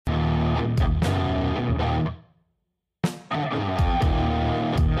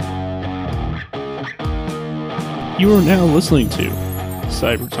You are now listening to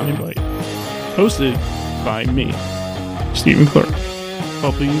Cyber Time Bite, hosted by me, Stephen Clark.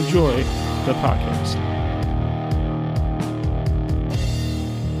 Hope you enjoy the podcast.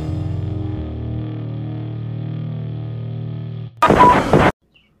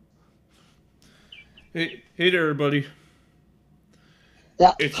 Hey there, everybody.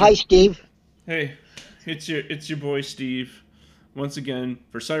 Yeah. Hi, Steve. Hey, it's your boy Steve, once again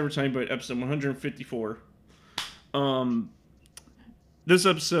for Cyber Time Bite episode 154. This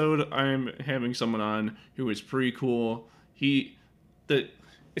episode I'm having someone on who is pretty cool.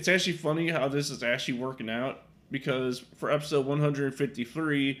 It's actually funny how this is actually working out, because for episode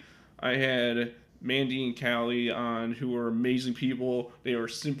 153 I had Mandy and Callie on, who are amazing people. They are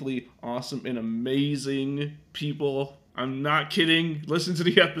simply awesome and amazing people. I'm not kidding. Listen to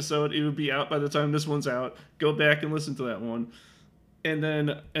the episode. It would be out by the time this one's out. Go back and listen to that one. And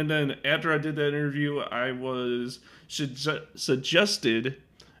then after I did that interview, I was suggested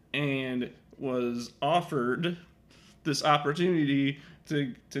and was offered this opportunity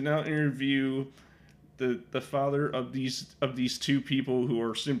to now interview the father of these two people who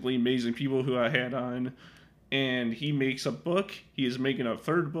are simply amazing people who I had on. And he makes a book. He is making a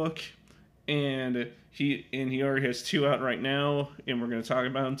third book, and he already has two out right now, and we're going to talk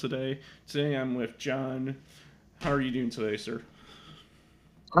about them today. Today I'm with John. How are you doing today, sir?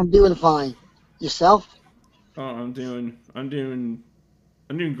 I'm doing fine. Yourself? Oh, I'm doing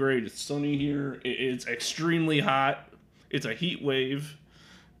great. It's sunny here. It's extremely hot. It's a heat wave,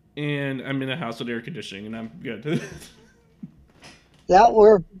 and I'm in a house with air conditioning, and I'm good. Yeah,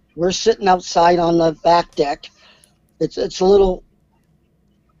 we're sitting outside on the back deck. We've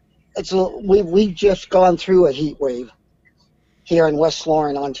just gone through a heat wave here in West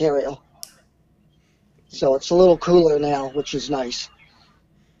Lauren, Ontario. So it's a little cooler now, which is nice.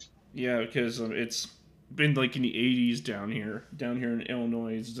 Yeah, because it's been like in the 80s down here. Down here in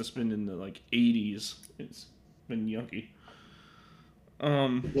Illinois, it's just been in the like 80s. It's been yucky.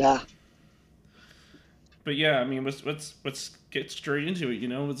 Yeah. But yeah, I mean, let's get straight into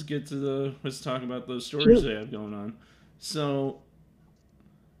it. Let's talk about those stories they have going on. So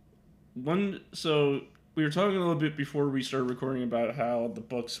we were talking a little bit before we started recording about how the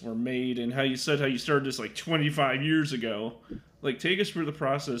books were made, and how you started this like 25 years ago. Like, take us through the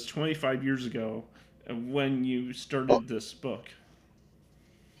process 25 years ago when you started this book.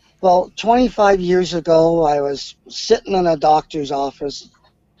 Well, 25 years ago, I was sitting in a doctor's office,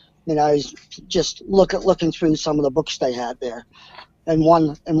 and I was just looking through some of the books they had there, and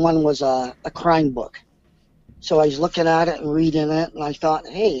one was a crime book. So I was looking at it and reading it, and I thought,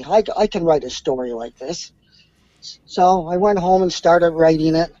 hey, I can write a story like this. So I went home and started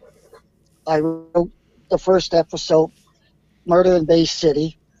writing it. I wrote the first episode, Murder in Bay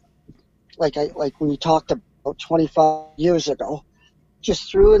City, like we talked about 25 years ago. Just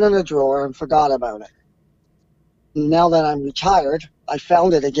threw it in a drawer and forgot about it. Now that I'm retired, I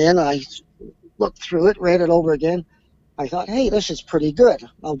found it again. I looked through it, read it over again. I thought, hey, this is pretty good.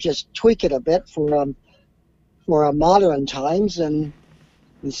 I'll just tweak it a bit for modern times and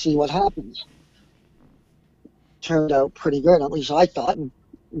see what happens. Turned out pretty good, at least I thought. And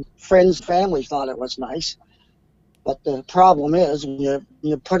friends, family thought it was nice. But the problem is, when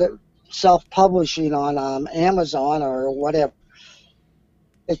you put it self-publishing on Amazon or whatever,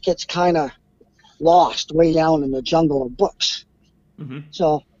 it gets kind of lost way down in the jungle of books. Mm-hmm.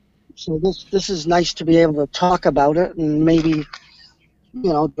 So this is nice to be able to talk about it and maybe,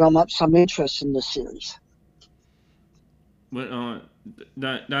 drum up some interest in the series. But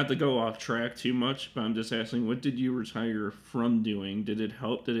not to go off track too much, but I'm just asking, what did you retire from doing? Did it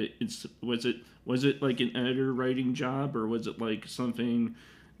help? Was it like an editor writing job, or was it like something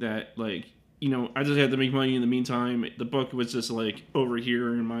that, like, I just had to make money in the meantime? The book was just like over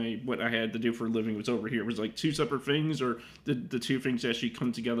here, and what I had to do for a living was over here. It was like two separate things, or did the two things actually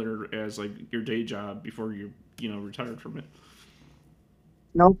come together as like your day job before you retired from it?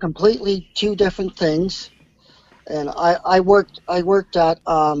 No, completely two different things. And I worked at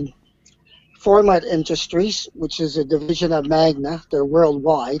Format Industries, which is a division of Magna. They're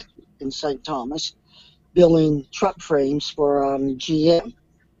worldwide in St. Thomas, building truck frames for GM.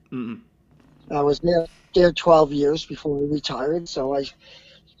 Mm-hmm. I was there 12 years before I retired, so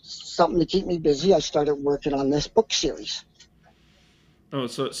something to keep me busy. I started working on this book series. Oh,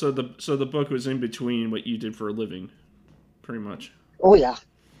 so the book was in between what you did for a living, pretty much. Oh yeah.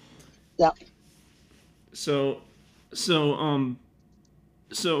 So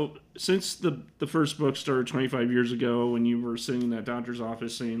since the first book started 25 years ago, when you were sitting in that doctor's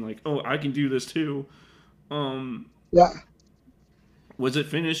office saying like, "Oh, I can do this too," yeah. Was it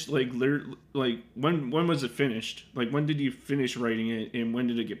finished like when was it finished? Like when did you finish writing it and when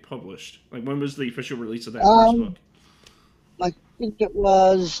did it get published? Like when was the official release of that first book? Um, I think it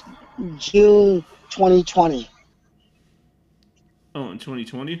was June 2020. Oh, in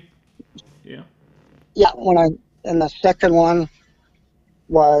 2020? Yeah. Yeah, and the second one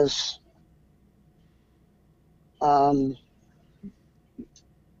was, um,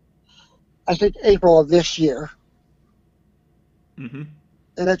 I think April of this year. Mm-hmm.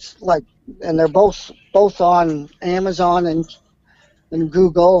 And it's like, and they're both on Amazon and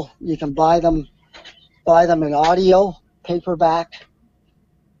Google. You can buy them in audio, paperback,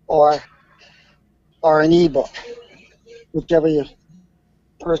 or an ebook, whichever you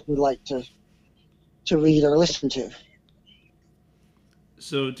person would like to read or listen to.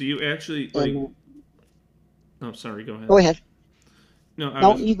 So do you actually like? And Oh, sorry. Go ahead. go ahead. No, I No,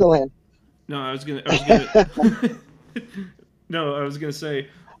 was you go ahead. no, I was gonna. No, I was gonna say.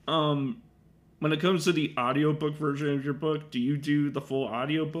 Um, when it comes to the audiobook version of your book, do you do the full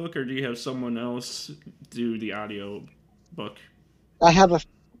audiobook or do you have someone else do the audio book? I have a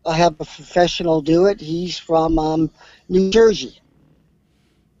I have a professional do it. He's from New Jersey.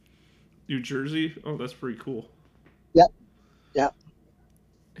 New Jersey? Oh, that's pretty cool. Yep, yep,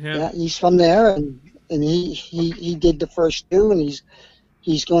 Have yeah. He's from there, and he did the first two, and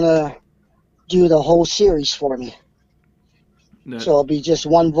he's gonna do the whole series for me. that So it'll be just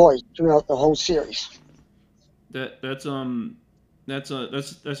one voice throughout the whole series. that that's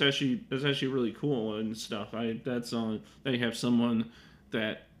actually really cool and stuff. I that's they have someone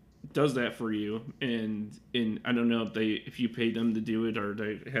that does that for you, and I don't know if you pay them to do it or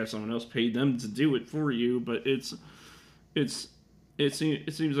they have someone else pay them to do it for you, but it's it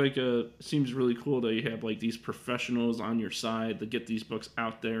seems like it seems really cool that you have like these professionals on your side to get these books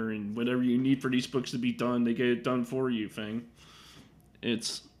out there and whatever you need for these books to be done, they get it done for you. Thing.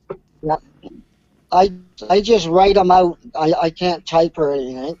 It's Yeah, I I just write them out. I can't type or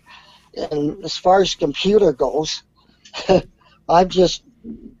anything. And as far as computer goes, I've just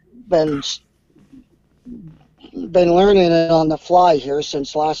been been learning it on the fly here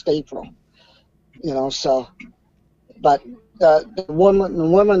since last April. So but the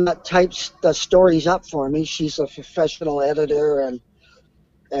woman that types the stories up for me, she's a professional editor, and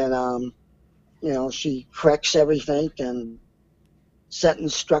she corrects everything and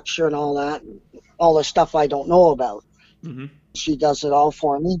sentence structure and all the stuff I don't know about. mm-hmm. She does it all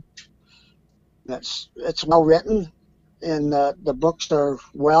for me. It's well written, and the books are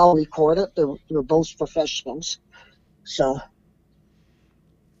well recorded. They're both professionals, so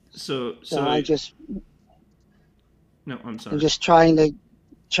So so I just no, I'm I'm sorry. just trying to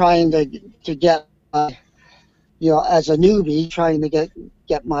get as a newbie, trying to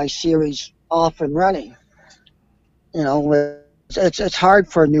get my series off and running. It's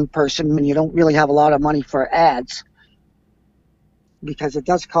hard for a new person when you don't really have a lot of money for ads, because it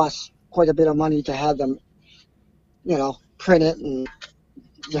does cost quite a bit of money to have them, print it, and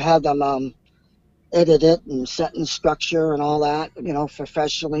to have them edit it and sentence structure and all that,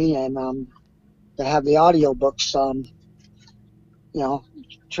 professionally, and to have the audiobooks, you know,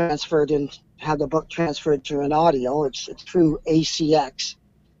 transferred and have the book transferred to an audio. It's through ACX,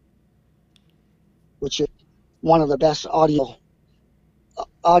 which is one of the best audio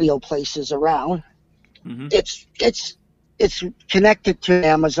places around. Mm-hmm. It's connected to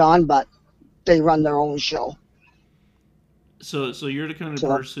Amazon, but they run their own show. So you're the kind of So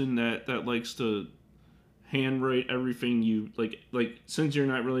person that likes to handwrite everything you like since you're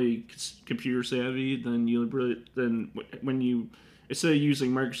not really computer savvy, then you really then when you instead of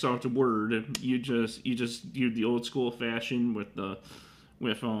using Microsoft Word, you the old school fashion with the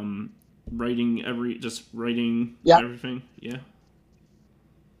with writing yeah, everything. Yeah.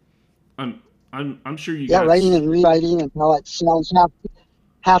 I'm sure you yeah, got writing and rewriting until it sounds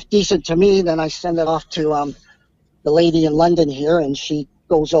half decent to me. Then I send it off to the lady in London here, and she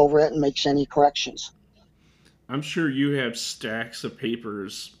goes over it and makes any corrections. I'm sure you have stacks of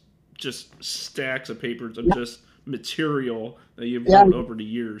papers, just stacks of papers of Yeah, just material that you've yeah, wrote over the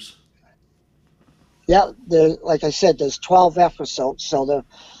years. yeah. Like I said, there's 12 episodes, so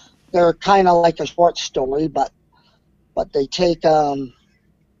they're kind of like a short story, but they take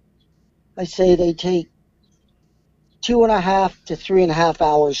I say they take 2.5 to 3.5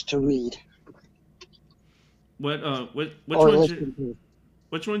 hours to read Which or one's your listen to.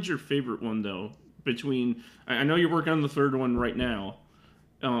 which one's your favorite one though? Between I know you're working on the third one right now,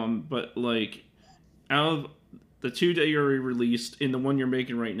 but like out of the two that you already released and the one you're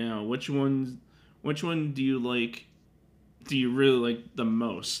making right now, which one do you like? Do you really like the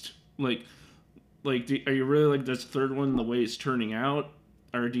most? Like like, are you really like this third one the way it's turning out,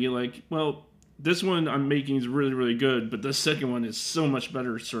 or do you like, well, this one I'm making is really really good, but the second one is so much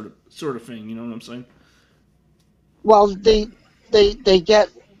better, sort of thing. You know what I'm saying? Well, they get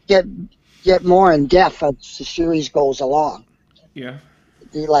get more in depth as the series goes along. Yeah.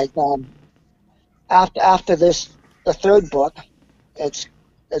 The like after this, the third book, it's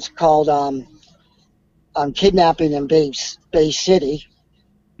it's called Kidnapping in Bay City,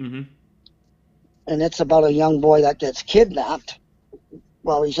 Mm-hmm. and it's about a young boy that gets kidnapped.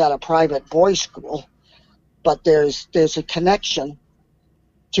 Well, he's at a private boys' school, but there's a connection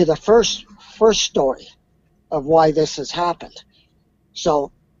to the first story of why this has happened.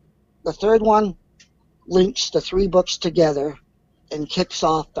 So the third one links the three books together and kicks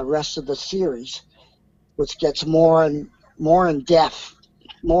off the rest of the series, which gets more in depth,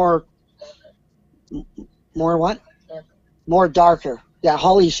 more more what? More darker. Yeah,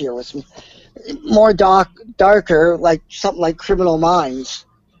 Holly's here with me. More darker, like something like Criminal Minds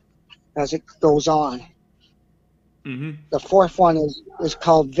as it goes on. Mm-hmm. The fourth one is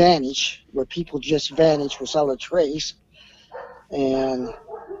called Vanish, where people just vanish without a trace, and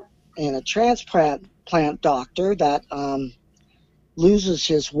a transplant doctor that loses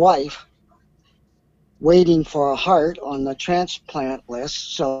his wife waiting for a heart on the transplant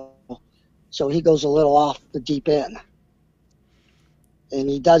list, so he goes a little off the deep end, and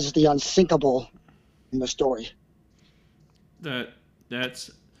he does the unthinkable in the story.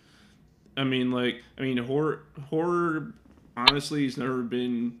 That's horror honestly has never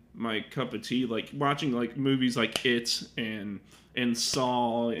been my cup of tea. Like watching like movies like It and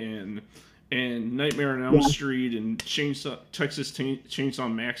Saw and Nightmare on Elm Yeah, Street and Texas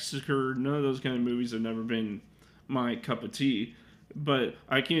Chainsaw Massacre. None of those kind of movies have never been my cup of tea. But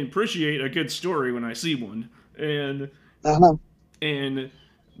I can appreciate a good story when I see one. uh-huh. And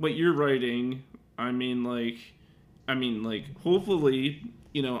what you're writing, I mean like hopefully,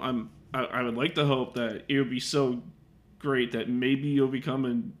 I would like to hope that it would be so great that maybe you'll become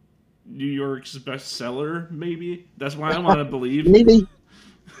a New York's bestseller. Maybe that's why I want to believe. Maybe,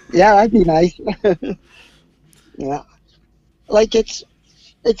 yeah, that'd be nice. Yeah, like it's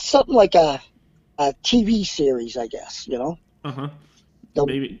something like a TV series, I guess. Uh huh. The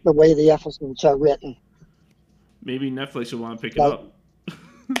Maybe the way the episodes are written. Netflix will want to pick it Like up.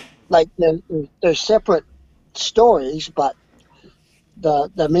 like they're separate stories, but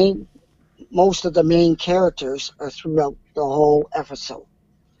the main most of the main characters are throughout the whole episode.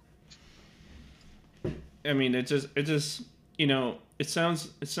 I mean, it just it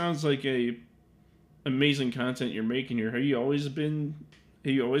sounds like a amazing content you're making here. Have you always been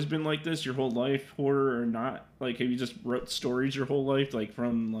like this your whole life, horror or not? Like, have you just wrote stories your whole life, like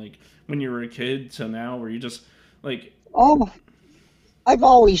from like when you were a kid to now, where you just like, Oh, I've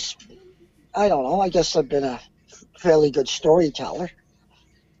always, I don't know, I guess I've been a fairly good storyteller,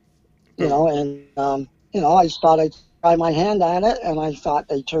 oh, and I just thought I'd try my hand at it, and I thought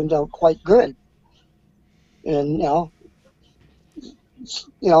they turned out quite good. And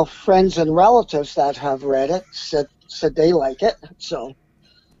friends and relatives that have read it said they like it. So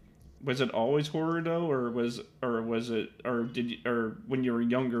was it always horror though, or when you were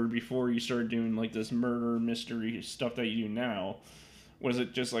younger before you started doing like this murder mystery stuff that you do now, was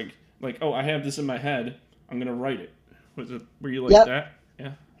it just like, oh, I have this in my head, I'm gonna write it? Were you like yeah, that?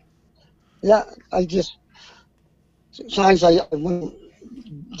 Yeah. yeah, I just sometimes when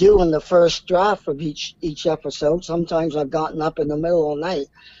doing the first draft of each episode. Sometimes I've gotten up in the middle of the night.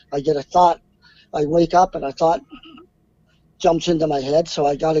 I get a thought. I wake up and a thought jumps into my head, so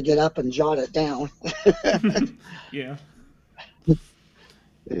I got to get up and jot it down Yeah.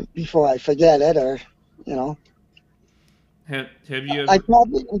 before I forget it, or you know. Have you I ever?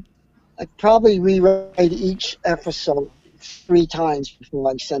 probably I probably rewrite each episode 3 times before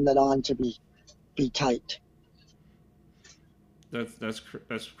I send it on to be typed.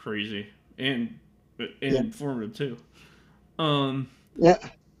 That's crazy and Yeah, informative too. Um, yeah.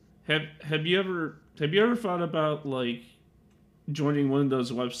 have you ever thought about like joining one of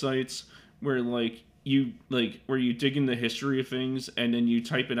those websites where like you like where you dig in the history of things and then you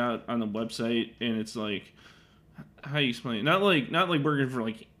type it out on the website and it's like, how do you explain it? Not like working for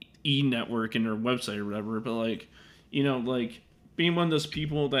like E Network and their website or whatever, but like, like being one of those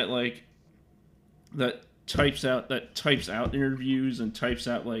people that like that types out interviews and types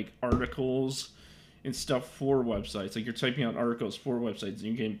out like articles and stuff for websites. Like you're typing out articles for websites and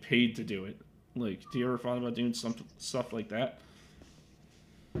you're getting paid to do it. Like, do you ever thought about doing some stuff like that?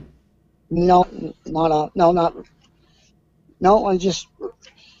 No, no, not no.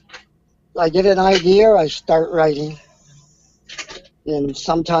 I get an idea, I start writing, and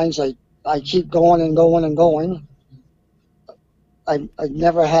sometimes I I keep going and going and going. I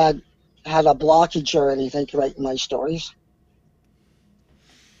never had a blockage or anything to write my stories.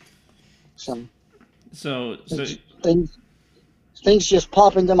 So So it's, things just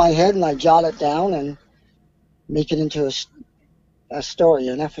pop into my head and I jot it down and make it into a story,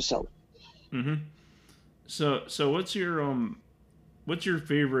 an episode. mm-hmm. So what's your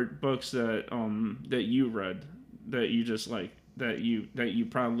favorite books that you read that you just like that you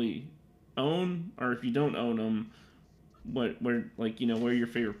probably own, or if you don't own them, where like what are your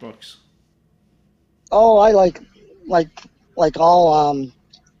favorite books? Oh, I like like all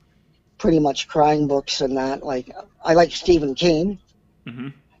pretty much crime books and that. Like I like Stephen King. Mm-hmm.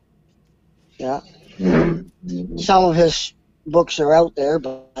 Yeah, some of his books are out there,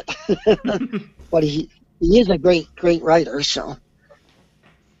 but but he is a great writer. So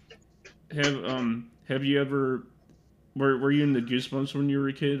Have you ever were you in the Goosebumps when you were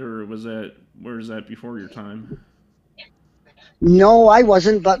a kid, or was that before your time? no, I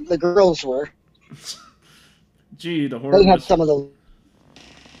wasn't, but the girls were. Gee, the horror They had must some of those.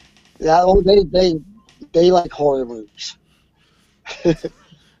 Yeah, oh, they like horror movies,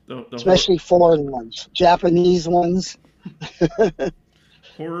 the especially foreign ones, Japanese ones.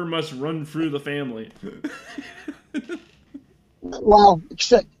 horror must run through the family. Well,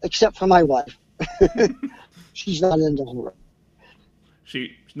 except for my wife, she's not into horror.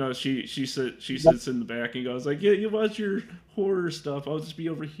 She But sits in the back and goes like, yeah, you watch your horror stuff. I'll just be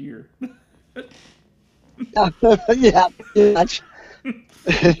over here. yeah, yeah.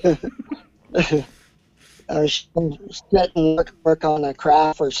 She'll sit and work on a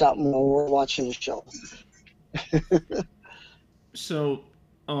craft or something while we're watching the show. So,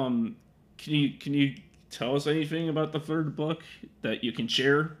 um, can you tell us anything about the third book that you can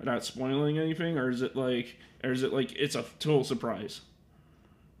share without spoiling anything, or is it like it's a total surprise?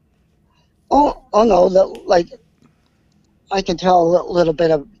 Oh no, like I can tell a little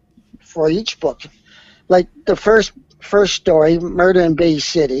bit of for each book. Like the first story, Murder in Bay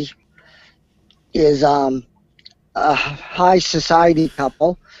City, is a high society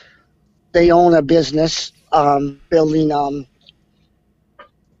couple. They own a business building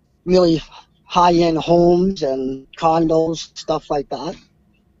really high end homes and condos, stuff like that.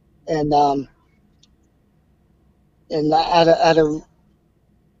 And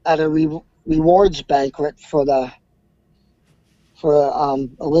at a rewards banquet for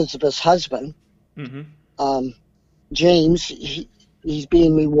Elizabeth's husband, Mm-hmm. um, James, he's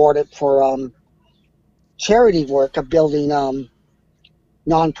being rewarded for charity work of building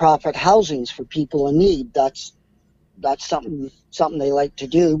nonprofit housings for people in need. That's something they like to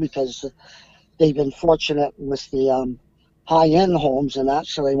do because they've been fortunate with the high end homes and that,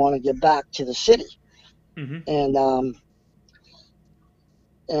 so they want to give back to the city. Mm-hmm. And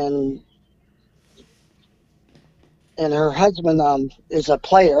and and her husband is a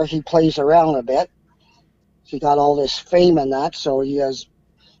player. He plays around a bit. He got all this fame and that, so he has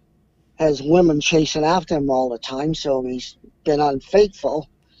women chasing after him all the time. So he's been unfaithful.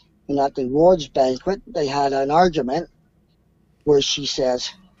 And at the rewards banquet, they had an argument where she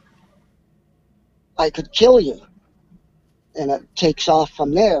says, "I could kill you," and it takes off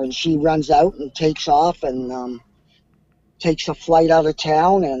from there. And she runs out and takes off and takes a flight out of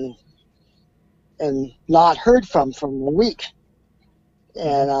town and not heard from for a week.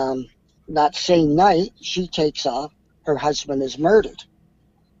 Mm-hmm. And that same night, she takes off. Her husband is murdered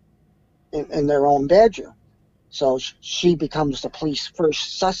in their own bedroom. So she becomes the police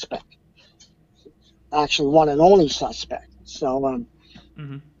first suspect, actually one and only suspect. So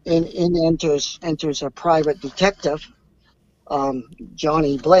Mm-hmm. in enters a private detective,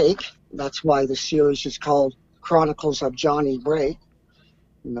 Johnny Blake. That's why the series is called Chronicles of Johnny Blake.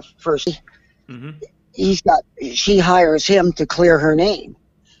 In the first, Mm-hmm. she hires him to clear her name,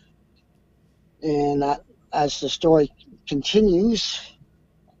 and that, as the story continues,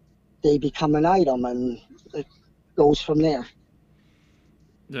 they become an item, and it goes from there.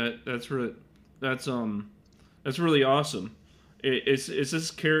 That's really that's that's really awesome. Is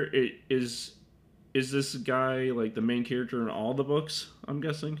this is this guy like the main character in all the books? I'm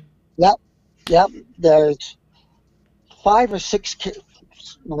guessing. Yep, yep. There's five or six.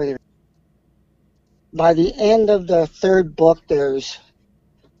 By the end of the third book, there's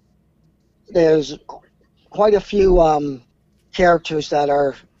quite a few characters that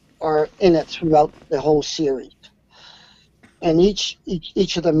are in it throughout the whole series, and each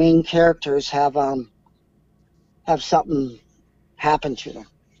of the main characters have something happen to them.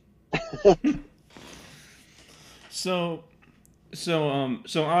 So so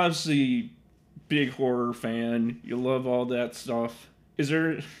obviously big horror fan. You love all that stuff.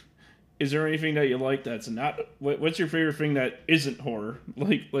 is there anything that you like that's not? What's your favorite thing that isn't horror? What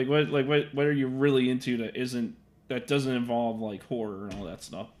are you really into that doesn't involve like horror and all that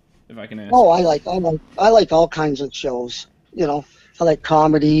stuff? If I can ask. Oh, I like all kinds of shows. You know, I like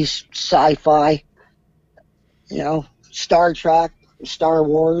comedies, sci-fi. You know, Star Trek, Star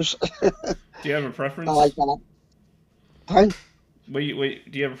Wars. Do you have a I preference? like that. Pardon?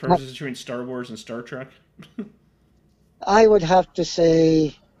 Wait. Do you have a preference between Star Wars and Star Trek? I would have to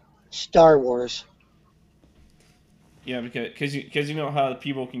say Star Wars. Yeah, because you know how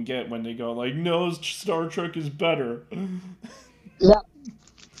people can get when they go like, no, Star Trek is better. Yeah,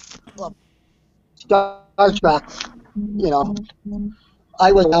 well, Star Trek. You know,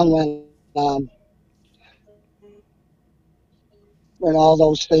 I was around when all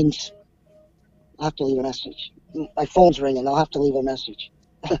those things. I have to leave a message. My phone's ringing. I'll have to leave a message.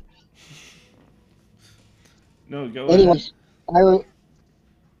 No, go ahead. Anyways, I, wa-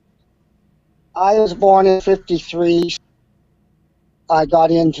 I was born in '53. I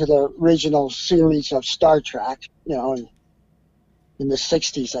got into the original series of Star Trek, you know, in the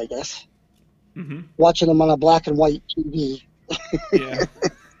 '60s, I guess, Hmm. watching them on a black and white TV. Yeah.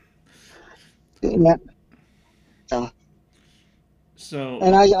 Yeah. So, So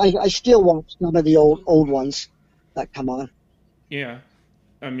and I still watch some of the old ones that come on. yeah,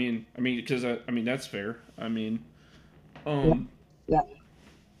 because I mean that's fair. I mean, Yeah, um, yeah.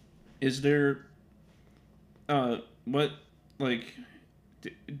 is there what like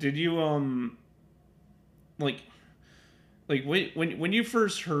did you like when you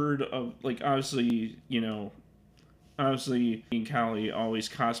first heard of like obviously obviously me and Callie always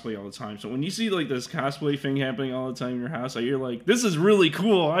cosplay all the time. So when you see like this cosplay thing happening all the time in your house, you're like, this is really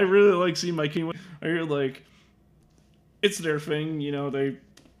cool. I really like seeing my king. Or you're like, it's their thing. They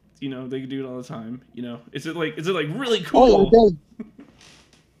do it all the time. Is it like really Oh yeah, cool?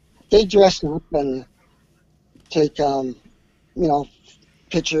 they dress up and take you know,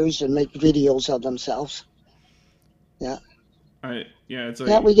 pictures and make videos of themselves. Yeah, It's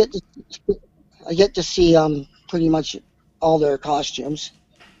yeah. like I get to see pretty much all their costumes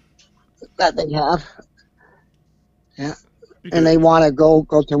that they have. Yeah, and because they want to go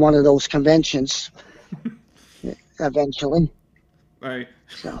to one of those conventions eventually. I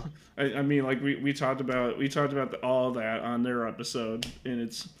So I mean like we talked about all that on their episode and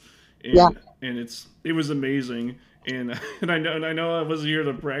yeah, it was amazing and and I know I wasn't here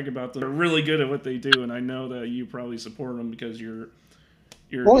to brag about them. They're really good at what they do and I know that you probably support them because you're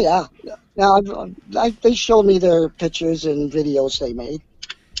oh yeah. Now they showed me their pictures and videos they made.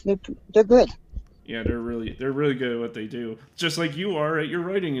 They're, they're good. yeah they're really good at what they do just like you are at your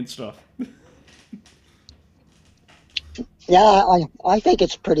writing and stuff. Yeah, I think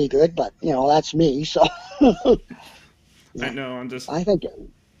it's pretty good, but you know that's me. So I yeah, know I'm just I think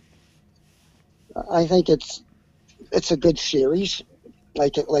I think it's a good series.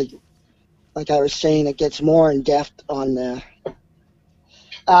 Like I was saying, it gets more in depth on the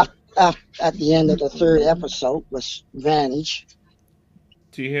at the end of the third episode with Vantage,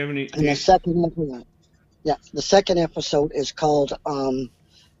 do you have any do and you, the second episode is called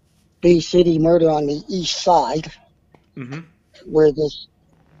Bay City Murder on the East Side, mm-hmm. where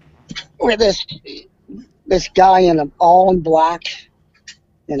where this guy all in black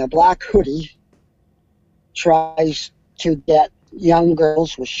in a black hoodie tries to get young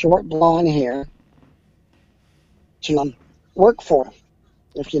girls with short blonde hair to work for him,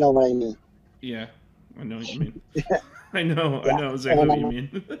 if you know what I mean. Yeah, I know what you mean. I Yeah, know exactly and what you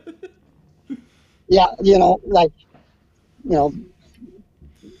mean. yeah, you know, like you know,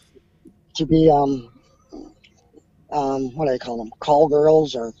 to be what do I call them? Call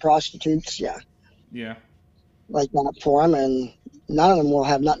girls or prostitutes, yeah, Yeah. like that for him, and none of them will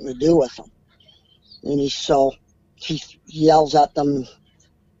have nothing to do with him. And he yells at them,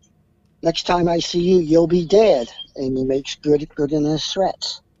 "Next time I see you, you'll be dead." And he makes good in his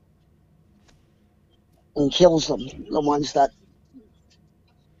threats and kills them, the ones that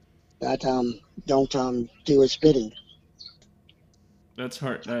don't do his bidding. That's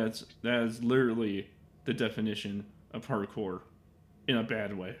hard. That is literally the definition of hardcore in a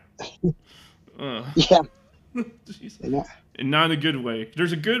bad way. Uh, Yeah, jeez. and And not in a good way.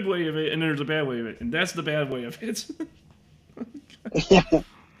 There's a good way of it, and there's a bad way of it, and that's the bad way of it. yeah.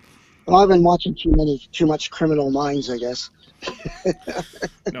 Well, I've been watching too much Criminal Minds, I guess.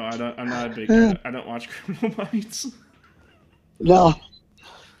 No, I don't. I'm not a big. I don't watch Criminal Minds. No,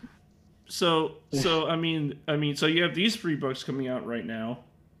 So you have these three books coming out right now.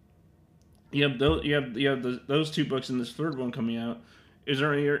 You have those. You have those two books and this third one coming out. Is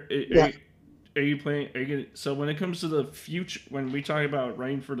there any? yeah. are you playing? Are you gonna, so when it comes to the future, when we talk about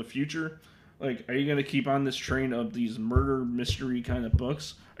writing for the future, like, are you gonna keep on this train of these murder mystery kind of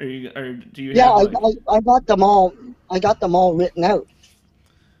books? Are you, or do you Yeah, have like, I got them all. I got them all written out.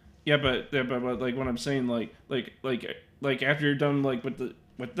 but like what I'm saying, like after you're done like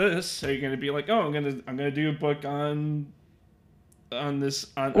with this, are you gonna be like, oh, I'm gonna do a book on this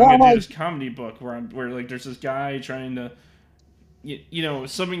on, I'm Well, gonna do I this comedy book where like there's this guy trying to, you know,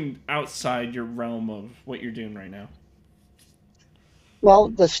 something outside your realm of what you're doing right now. well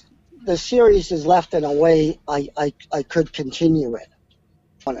the series is left in a way I could continue it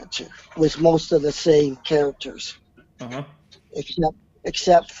if I wanted to with most of the same characters, Uh huh. except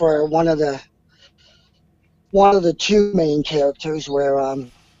except for one of the two main characters where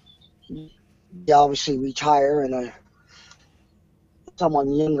they obviously retire and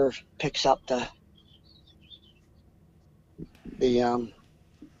someone younger picks up the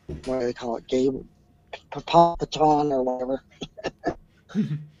what do they call it, Gable Paton or whatever.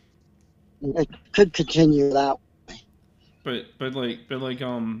 It could continue that.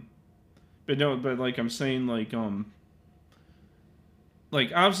 but no, but like I'm saying like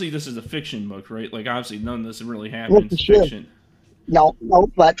obviously this is a fiction book, right? Like obviously none of this really Well, happens for in sure. fiction. No, no,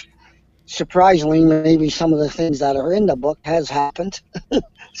 but surprisingly, maybe some of the things that are in the book has happened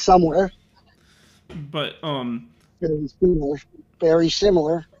somewhere. But Very similar. Very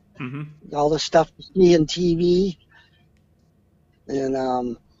similar. mm-hmm. All the stuff you see in TV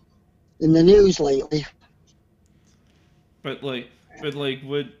and in the news lately. but like but like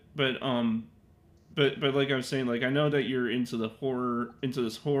would but like I was saying, like I know that you're into the horror, into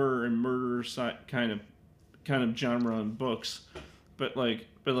this horror and murder kind of genre in books, but like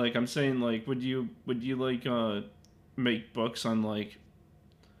I'm saying, like would you like make books on like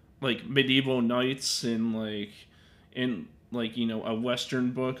medieval knights and like, you know, a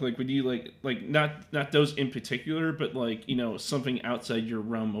western book? Like would you like not those in particular, but like, you know, something outside your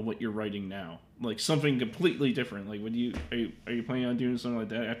realm of what you're writing now, like something completely different? Like would you are you planning on doing something like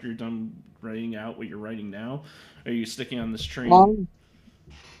that after you're done writing out what you're writing now? Are you sticking on this train? Um,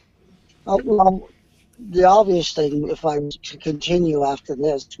 well, the obvious thing, if I was to continue after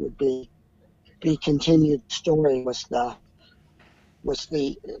this, would be continued story with the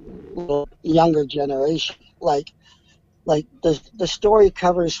younger generation. Like the story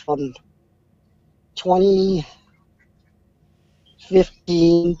covers from 2015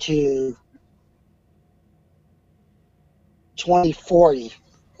 to 2040,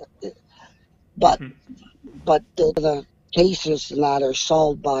 but Mm-hmm. the cases that are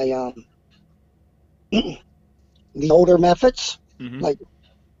solved by the older methods. Mm-hmm. Like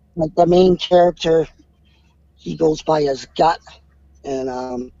like the main character, he goes by his gut,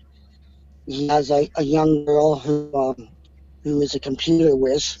 and he has a young girl who is a computer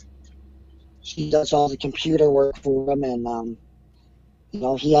whiz. She does all the computer work for him, and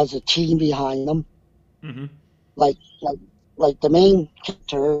he has a team behind him. Mm-hmm. Like like like the main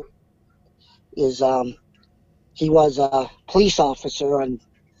character is he was a police officer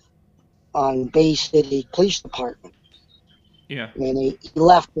on Bay City Police Department, Yeah. and he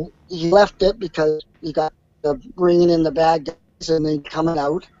left it. He left it because he got bringing in the bad guys and then coming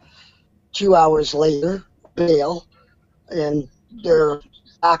out 2 hours later, bail, and they're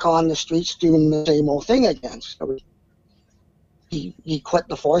back on the streets doing the same old thing again. So he quit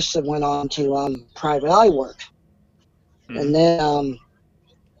the force and went on to private eye work. Mm-hmm. And then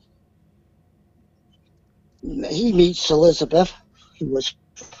he meets Elizabeth, who was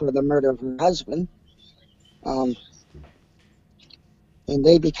for the murder of her husband. Um, and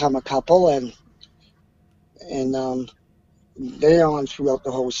they become a couple, and they're on throughout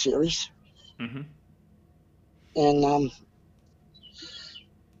the whole series. Mm-hmm. And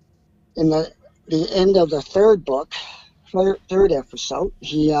in the end of the third book, third episode,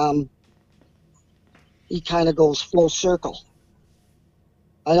 he kind of goes full circle.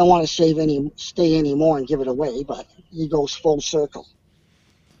 I don't want to stay anymore and give it away, but he goes full circle.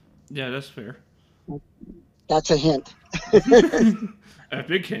 Yeah, that's fair. That's a hint. A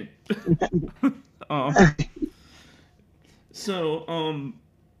big hint. um so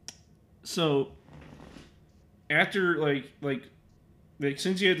so after like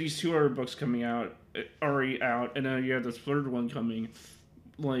since you had these two other books coming out already out, and now you have this third one coming,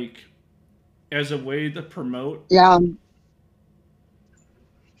 like as a way to promote, Yeah,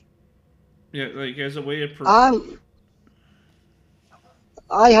 yeah, like as a way to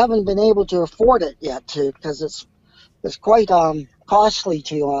I haven't been able to afford it yet, too, because it's quite costly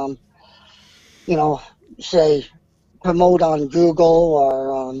to you know say promote on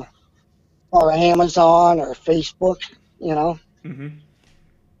Google or Amazon or Facebook, you know. mm-hmm.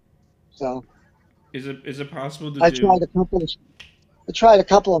 So Is it possible to I do? tried a couple of I tried a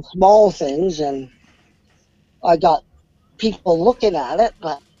couple of small things, and I got people looking at it,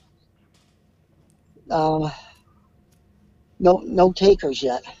 but uh, no takers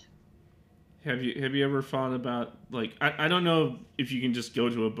yet. Have you ever thought about, like, I don't know if you can just go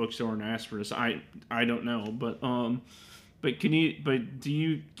to a bookstore and ask for this. I don't know, but can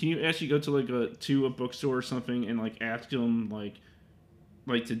you actually go to a bookstore or something and like ask them like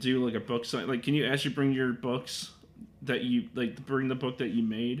to do like a book sign, like can you actually bring your books that you like bring the book that you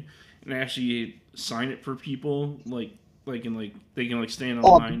made and actually sign it for people like they can like stand Oh,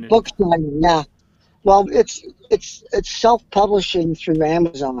 online and book signing, yeah. Well, it's self-publishing through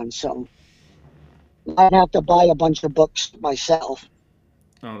Amazon, so I'd have to buy a bunch of books myself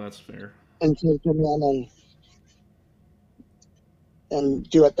oh that's fair. and take them in and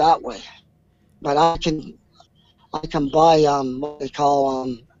do it that way. But I can buy what they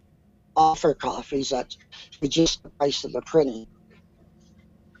call offer copies that reduce the price of the printing.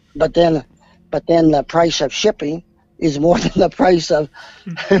 But then the price of shipping is more than the price of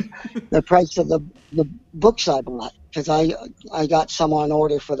the price of the books I bought because I got some on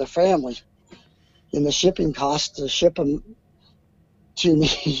order for the family, and the shipping cost to ship them to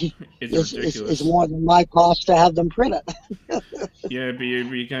me It's is ridiculous. more than my cost to have them printed. Yeah, it'd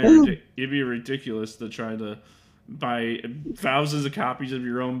be kind of it'd be ridiculous to try to buy thousands of copies of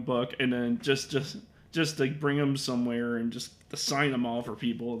your own book and then just like bring them somewhere and just to sign them all for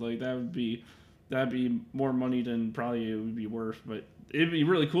people. Like that'd be more money than probably it would be worth. But it'd be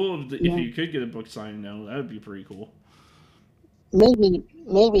really cool if Yeah, you could get a book signed now. That would be pretty cool.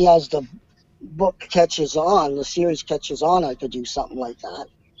 maybe as the book catches on, the series catches on, I could do something like that.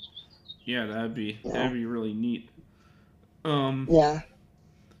 Yeah, You that'd know, be really neat. Um, yeah.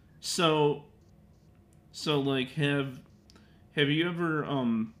 so like have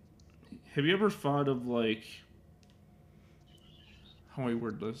you ever thought of like how do I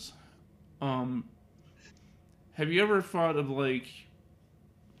word this? Um, have you ever thought of like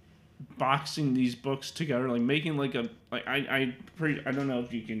boxing these books together, like making like a like I don't know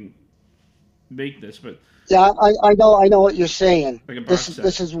if you can make this, but Yeah, I know what you're saying. like a This box set.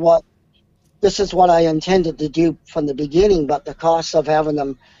 this is what I intended to do from the beginning, but the cost of having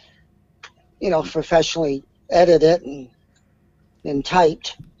them, professionally edited and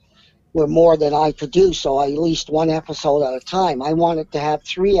typed were more than I could do. So I released one episode at a time. I wanted to have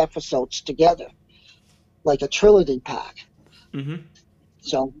three episodes together, like a trilogy pack. Mm-hmm.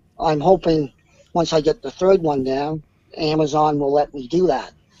 So I'm hoping once I get the third one down, Amazon will let me do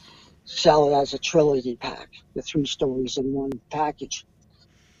that. Sell it as a trilogy pack, the three stories in one package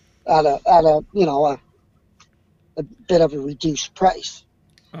at a bit of a reduced price.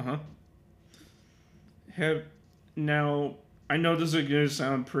 Uh huh. Have now I know this is gonna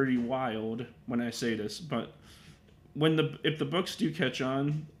sound pretty wild when I say this, but when the if the books do catch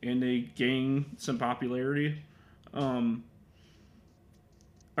on and they gain some popularity, um,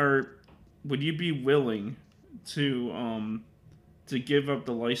 are would you be willing to give up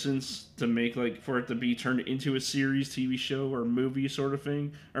the license to make like for it to be turned into a series, TV show, or movie sort of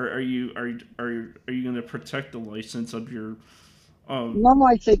thing, or are you going to protect the license of your of No,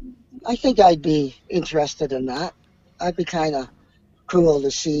 I think I'd be interested in that. I'd be kind of cool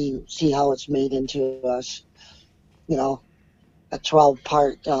to see how it's made into you know, a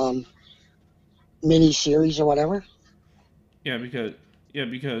 12-part mini series or whatever. yeah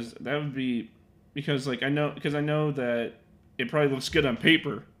because that would be because I know that it probably looks good on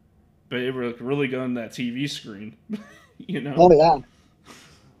paper, but it would look really good on that TV screen, you know. Oh yeah,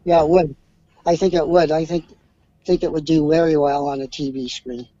 yeah, it would. I think it would. I think it would do very well on a TV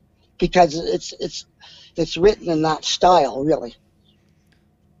screen because it's written in that style, really.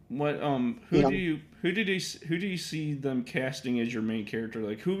 What You know. who do you see them casting as your main character?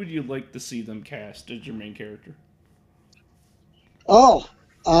 Like who would you like to see them cast as your main character? Oh,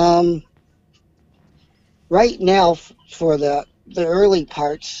 um, right now for the early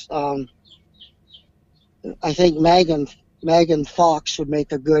parts, I think Megan Fox would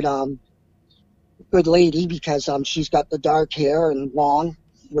make a good lady because she's got the dark hair and long,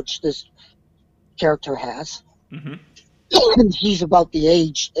 which this character has. Mm-hmm. And she's about the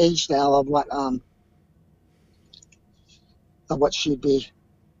age now of what she'd be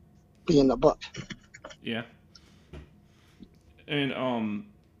in the book. Yeah, and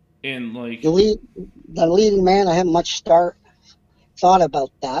The like lead the leading man, I haven't much thought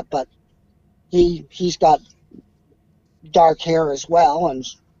about that, but he's got dark hair as well, and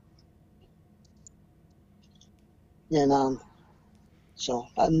so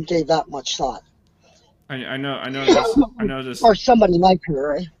I didn't give that much thought. I know this Or somebody like her,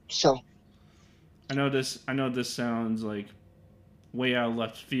 right? So I know this sounds like way out of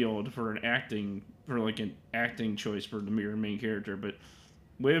left field for an acting choice for the main character, but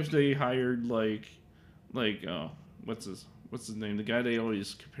what if they hired like what's his name? The guy they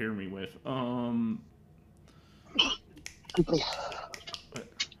always compare me with. Um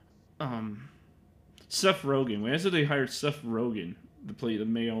Seth Rogen. When they hired Seth Rogen to play the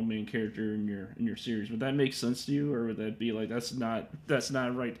male main character in your series, would that make sense to you, or would that be like that's not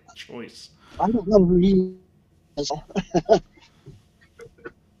a right choice? I don't know who he is.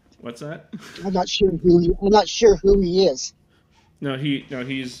 What's that? I'm not sure who he is. No,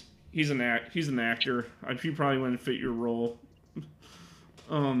 he's an actor. He probably wouldn't fit your role.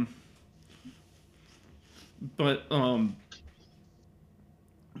 Um, but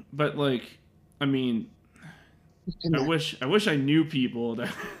like, I mean, I wish I knew people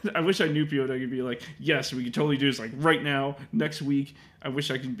that I wish I knew people that could be like, yes, we could totally do this like right now, next week. I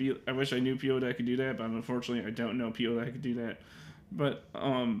wish I knew people that could do that, but unfortunately, I don't know people that could do that. But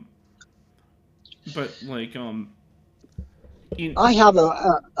like I have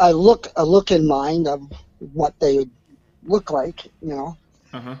a look in mind of what they would look like, you know,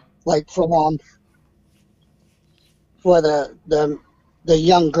 uh-huh. like for the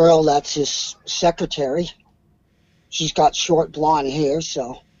young girl that's his secretary. She's got short blonde hair,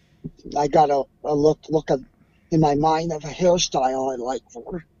 so I got a look in my mind of a hairstyle I'd like for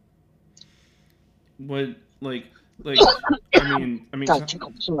her. What like I mean Got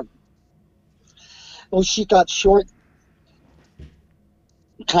tickled, sorry. Well, she got short,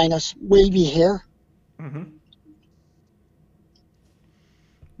 kind of wavy hair. mm-hmm.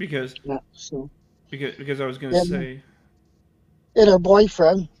 because Yeah, so because I was gonna and, say and her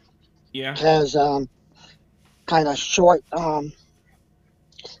boyfriend yeah. has kind of short,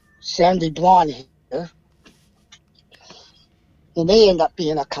 sandy blonde hair, and they end up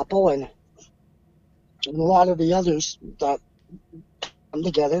being a couple, and a lot of the others that come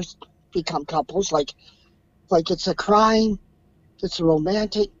together become couples. Like it's a crime, it's a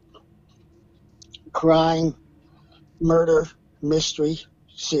romantic crime, murder, mystery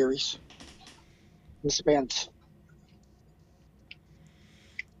series. Suspense.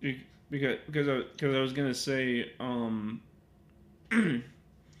 Because I was gonna say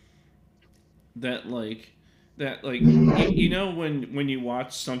that like you know when you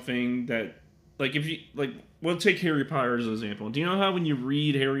watch something that like if you like we'll take Harry Potter as an example. Do you know how when you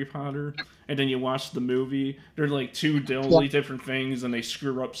read Harry Potter and then you watch the movie, they're like two Yeah. totally different things and they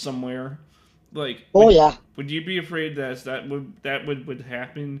screw up somewhere? Like Oh yeah. would you be afraid that would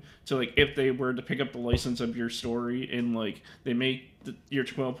happen to like if they were to pick up the license of your story and like they make your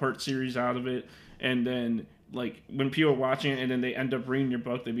 12-part series out of it and then like when people are watching it and then they end up reading your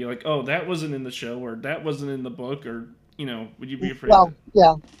book they'd be like, oh, that wasn't in the show or that wasn't in the book, or would you be afraid of Well,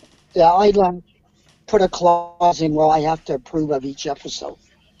 yeah, yeah. I'd put a clause in where I have to approve of each episode.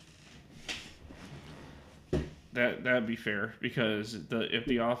 that'd be fair because if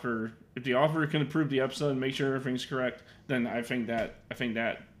the author can approve the episode and make sure everything's correct, then I think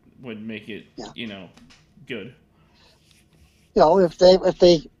that would make it Yeah. good. If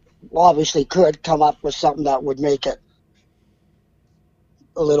they obviously could come up with something that would make it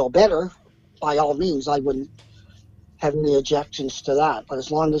a little better, by all means, I wouldn't have any objections to that. But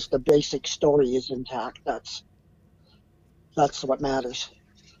as long as the basic story is intact, that's what matters.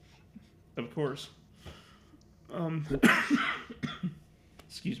 Of course. Um,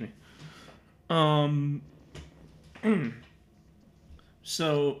 excuse me. Um,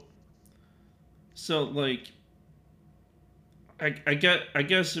 so like I guess I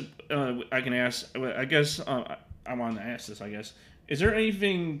can ask. I guess I want to ask this. I guess is there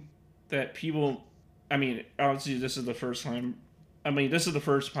anything that people? I mean, obviously this is the first time. I mean, this is the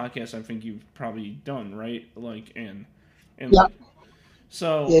first podcast I think you've probably done, right? Like and Yeah,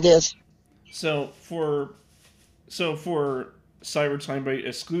 so it is. so for Cyber Time Bite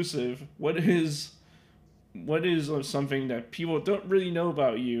exclusive, what is something that people don't really know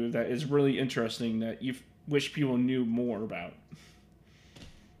about you that is really interesting that you wish people knew more about?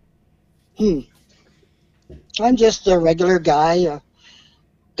 Hmm. I'm just a regular guy. A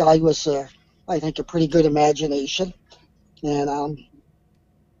guy with, I think, a pretty good imagination, and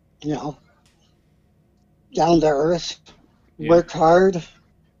you know, down to earth, Yeah. work hard.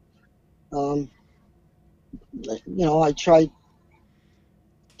 I try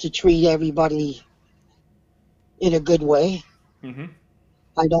to treat everybody in a good way. Mm-hmm.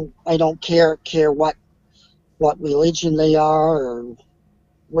 I don't care what religion they are or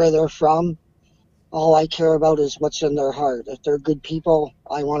where they're from. All I care about is what's in their heart. If they're good people,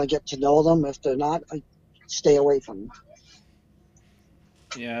 I want to get to know them. If they're not, I stay away from them.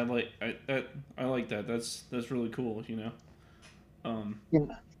 Yeah, I like that. That's really cool. Um,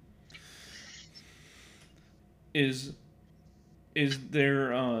 Yeah. is is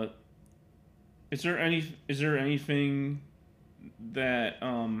there is there anything that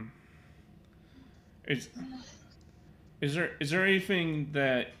is is there anything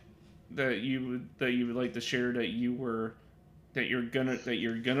that you would like to share that you're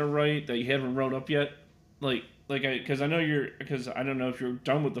gonna write that you haven't wrote up yet? Like I because I know you're because I don't know if you're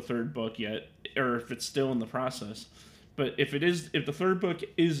done with the third book yet or if it's still in the process. But if the third book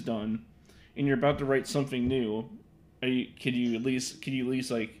is done and you're about to write something new, could you at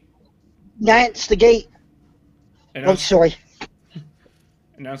least like That's the gate. Oh, announce sorry.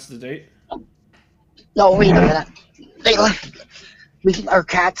 announce the date? No, wait a minute. They left. Our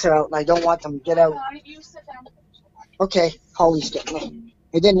cats are out, and I don't want them to get out. Okay, Holly's getting me.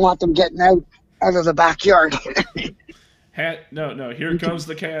 I didn't want them getting out of the backyard. No, here comes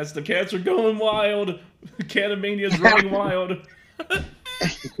the cats. The cats are going wild. Catamania's running wild.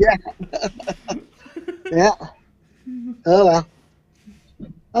 Yeah, yeah. Oh well.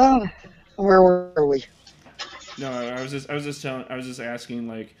 Oh, where were we? No, I was just asking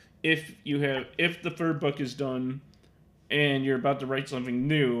like if the third book is done and you're about to write something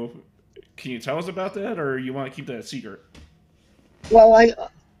new, can you tell us about that or you want to keep that a secret? Well,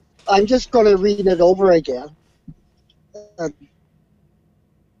 I'm just going to read it over again. Uh,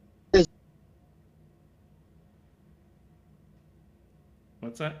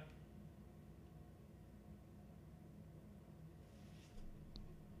 What's that?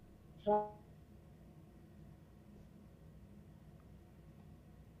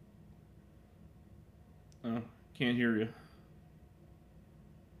 Oh, can't hear you.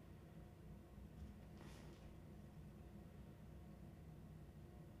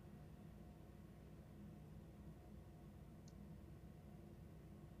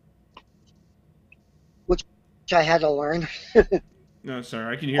 which I had to learn No,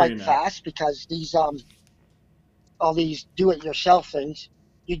 sorry, I can hear you quite now. fast because these all these do-it-yourself things,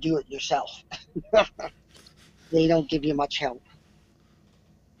 you do it yourself. They don't give you much help.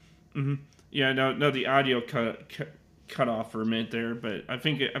 Hmm. Yeah, no, the audio cut off for a minute there, but I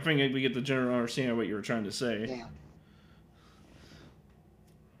think we get the general understanding of what you were trying to say. Yeah.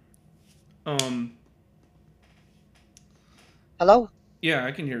 Um, Hello? yeah,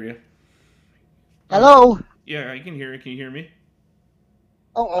 I can hear you. Uh, Hello? yeah, I can hear you. Can you hear me?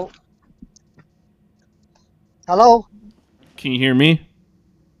 Oh, oh. Hello? Can you hear me?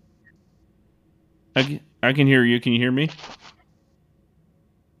 I can hear you. Can you hear me?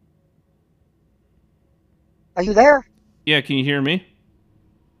 Are you there? Yeah, can you hear me?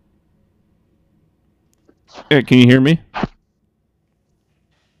 Yeah, can you hear me?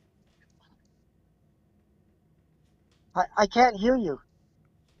 I can't hear you.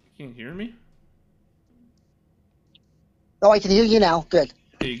 Can you hear me? Oh, I can hear you now. Good.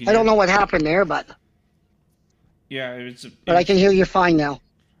 Yeah, you can I don't hear. know what happened there, but Yeah, I can it's hear you fine now.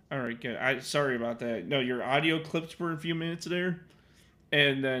 all right. Good. I sorry about that. No, your audio clips for a few minutes there,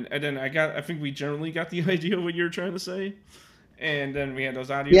 and then I think we generally got the idea of what you were trying to say, and then we had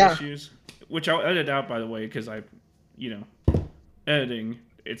those audio Yeah. issues, which I'll edit out by the way because you know, editing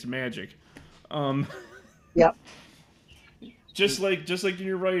it's magic. Um, Yep. just like in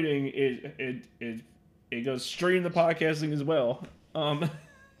your writing, it goes straight into podcasting as well. Um,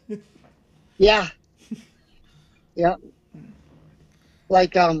 Yeah. Yeah.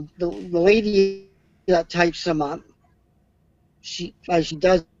 Like the lady that types them up, she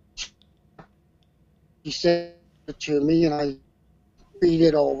does she sends it to me and I read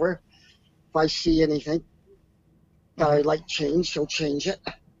it over. If I see anything that I mhm, like change, she'll change it.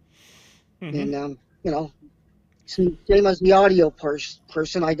 mhm, And you know, same as the audio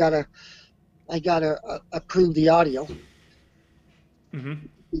person, I gotta approve the audio mhm.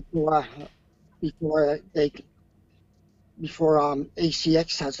 before before they before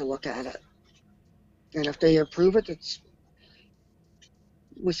ACX has a look at it. And if they approve it, it's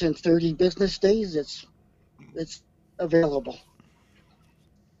within 30 business days. It's available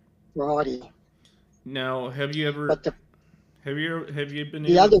for audio. Now, But have you been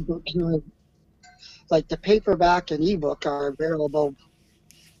the able? other books, like the paperback and ebook, are available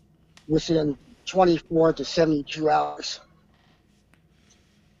within 24 to 72 hours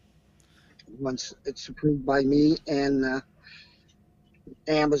once it's approved by me and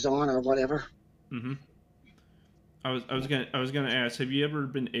Amazon or whatever. Mhm. I was gonna ask, have you ever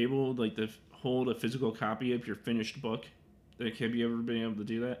been able like to hold a physical copy of your finished book? Like, have you ever been able to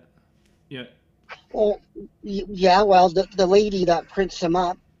do that? Yeah. Oh, yeah. Well, the lady that prints them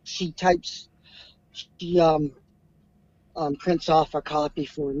up, she types. She prints off a copy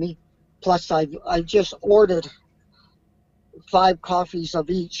for me. Plus, I just ordered 5 copies of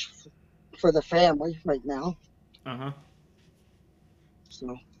each for the family right now. Uh-huh.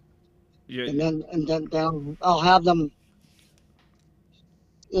 So, Yeah. and then down, I'll have them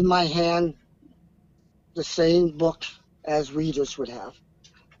in my hand, the same book as readers would have.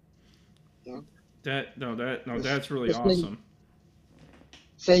 You That's really the awesome.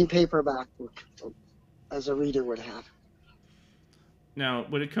 same paperback book as a reader would have. Now,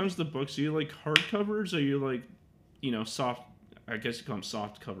 when it comes to books, do you like hardcovers or you like, soft? I guess you call them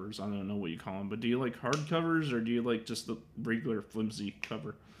soft covers. I don't know what you call them, but do you like hardcovers or do you like just the regular flimsy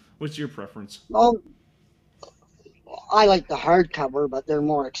cover? What's your preference? Well, I like the hardcover, but they're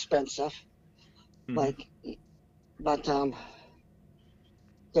more expensive. Mm-hmm. Like, but the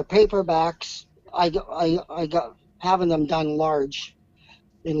paperbacks, I got having them done in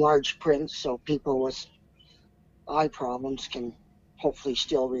large print, so people with eye problems can hopefully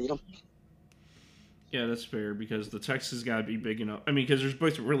still read them. Yeah, that's fair because the text has got to be big enough. I mean, because there's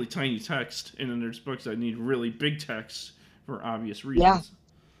books with really tiny text, and then there's books that need really big text for obvious reasons.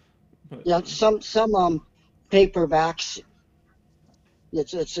 Yeah, But, yeah. Some paperbacks,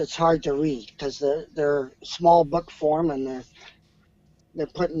 it's hard to read because they're small book form and they're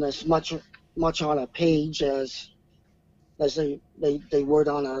putting as much on a page as they would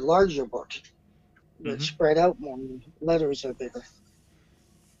on a larger book. It's spread out more. Letters are bigger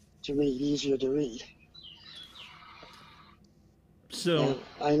to read, easier to read. So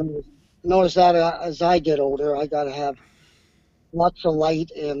I notice that as I get older, I got to have lots of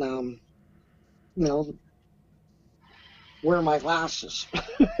light and wear my glasses.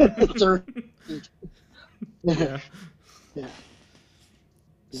 yeah. Yeah.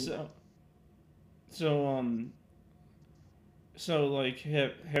 So like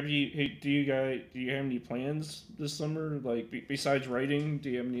have you do you have any plans this summer like besides writing? Do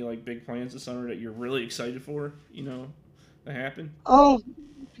you have any like big plans this summer that you're really excited for? To happen? Oh,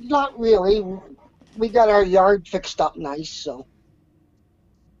 not really. We got our yard fixed up nice, so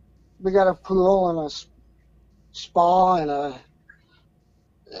we got a pool and a spa and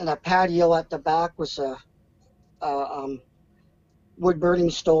a patio at the back with a wood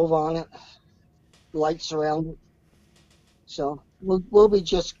burning stove on it, lights around it. So we'll be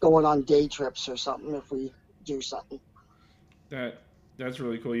just going on day trips or something if we do something. That's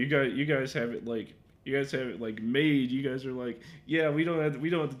really cool. You guys have it like made. You guys are like, yeah, we don't have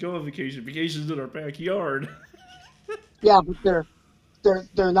to go on vacation. Vacation's in our backyard. Yeah, but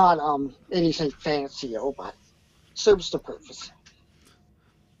they're not anything fancy, but serves the purpose.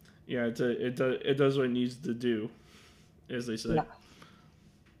 Yeah, it does what it needs to do, as they say.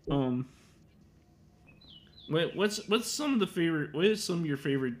 Yeah. What's some of the favorite? What is some of your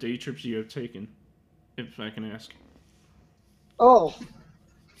favorite day trips you have taken, if I can ask? Oh,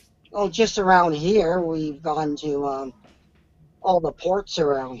 just around here, we've gone to all the ports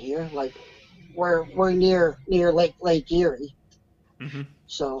around here. Like we're near Lake Erie, Mm-hmm.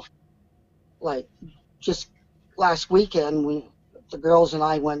 so like just last weekend, the girls and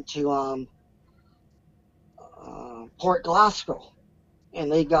I went to Port Glasgow,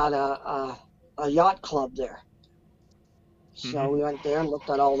 and they got a yacht club there. So we went there and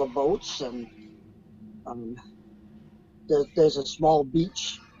looked at all the boats, and there's a small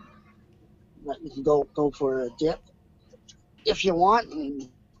beach that you can go for a dip if you want, and a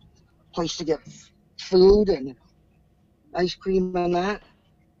place to get food and ice cream and that.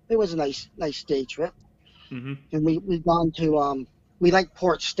 It was a nice day trip. Mm-hmm. And we've gone to we like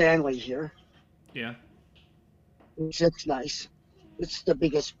Port Stanley here. Yeah. It's nice. It's the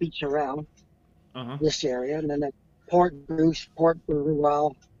biggest beach around this area, and then Port Bruce, Port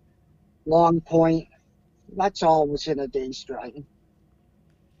Burwell, Long Point. That's all within a day's driving.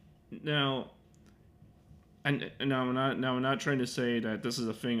 Now, and now I'm not trying to say that this is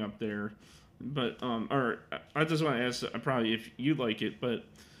a thing up there, but or I just want to ask probably if you like it, but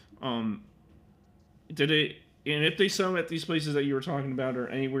did it? And if they sell at these places that you were talking about or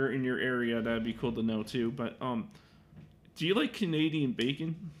anywhere in your area, that'd be cool to know too. But do you like Canadian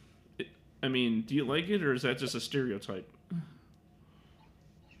bacon? I mean, do you like it, or is that just a stereotype?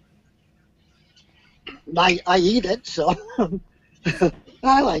 I eat it, so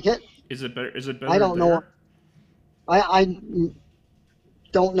I like it. Is it better? Is it better? I don't know. I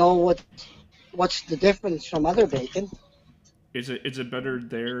don't know what's the difference from other bacon. Is it better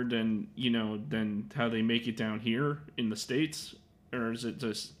there than than how they make it down here in the States, or is it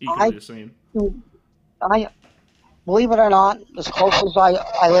just equally the same? I believe it or not, as close as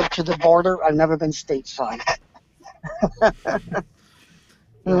I live to the border, I've never been stateside.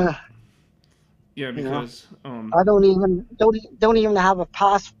 Yeah, You know, because I don't even have a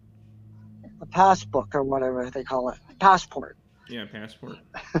passbook or whatever they call it, passport. yeah, passport.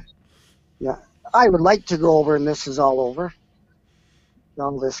 Yeah, I would like to go over, and this is all over,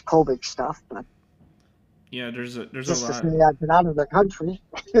 all this COVID stuff, but Yeah, there's a just to say lot I've been out of the country.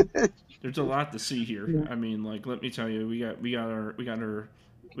 there's a lot to see here. Yeah. I mean, like, let me tell you, we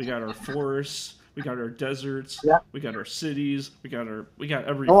got our forests, we got our deserts, Yeah. we got our cities, we got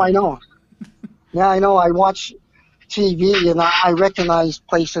Oh, I everything. know. Yeah, I know. I watch TV and I recognize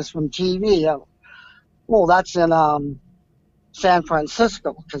places from TV. Well, that's in San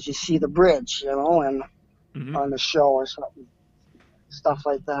Francisco because you see the bridge, and Hmm. on the show or something, stuff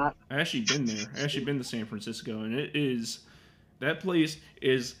like that. I actually been there. I actually been to San Francisco, and that place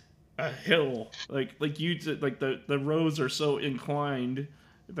is a hill. Like the roads are so inclined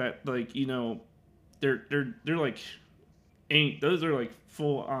that, like, they're like ain't those are like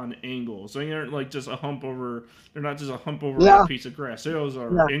full on angles. They aren't like just a hump over. They're not just a hump over a Yeah, piece of grass. Those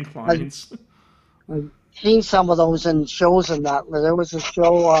are yeah. I, inclines. I've seen some of those in shows and that. There was a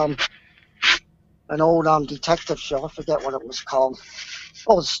show, an old detective show. I forget what it was called.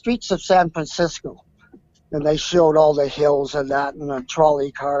 Oh, The Streets of San Francisco. And they showed all the hills and that, and the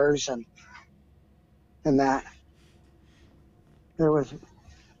trolley cars and that. There was,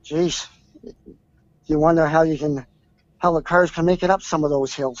 geez, you wonder how the cars can make it up some of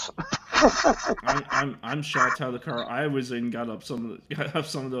those hills. I'm shocked how the car I was in got up some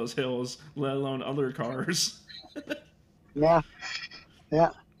of those hills, let alone other cars. Yeah,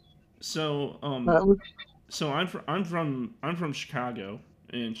 yeah. So But I'm from Chicago,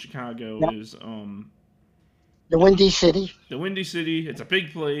 and Chicago yeah, is the Windy City. the Windy City. It's a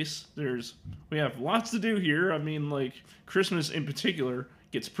big place. We have lots to do here. I mean, like, Christmas in particular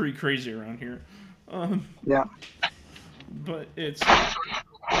gets pretty crazy around here. Um, Yeah, but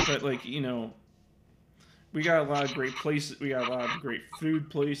like, we got a lot of great places. We got a lot of great food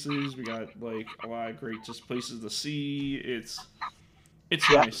places. We got, like, a lot of great just places to see. It's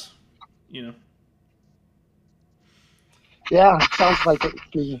yeah, nice, you know. yeah. Sounds like it'd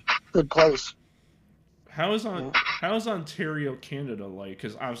be a good place. Yeah. How is Ontario, Canada like?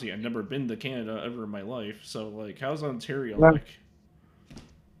 Because obviously I've never been to Canada ever in my life. So, like, how's Ontario Yeah. like?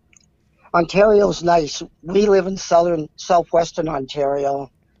 Ontario's nice. We live in southwestern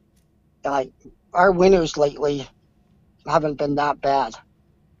Ontario. Like our winters lately haven't been that bad.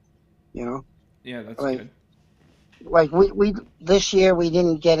 You know, Yeah, that's like good. we this year we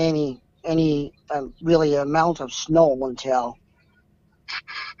didn't get any really amount of snow until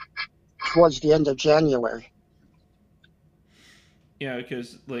towards the end of January. Yeah,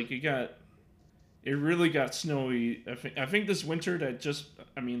 because, like, it really got snowy. I think this winter that just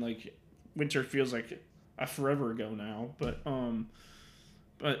I mean, like, winter feels like a forever ago now. But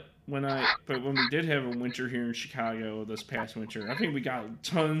when we did have a winter here in Chicago this past winter, I think we got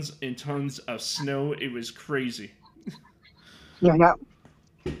tons and tons of snow. It was crazy. You know,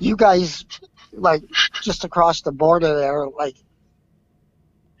 you guys like just across the border there, like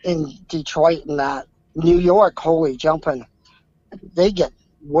in Detroit and that New York, holy jumping, they get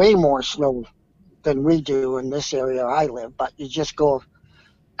way more snow than we do in this area I live. But you just go a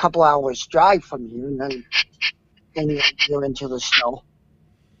couple hours drive from you, and then you're into the snow.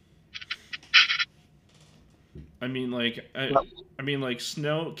 I mean, like, But I mean, like,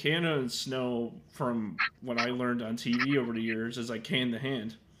 snow, Canada and snow, from what I learned on TV over the years, is like hand to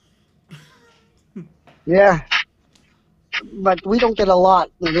hand. yeah, but we don't get a lot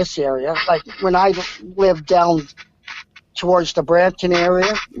in this area. Like when I lived down towards the Brampton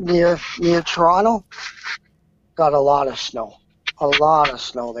area near Toronto, got a lot of snow. A lot of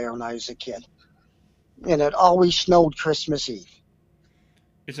snow there when I was a kid. And it always snowed Christmas Eve.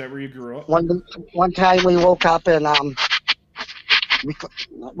 Is that where you grew up? One one time we woke up and we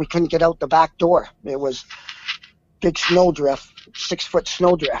we couldn't get out the back door. It was big snowdrift, 6 foot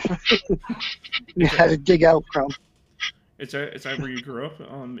snowdrift. We Is that had to dig out from. is that where you grew up?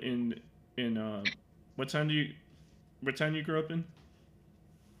 In what town do you what town you grew up in?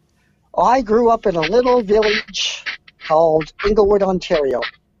 I grew up in a little village called Inglewood, Ontario.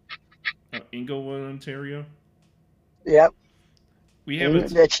 Inglewood, Ontario. Yep, We have a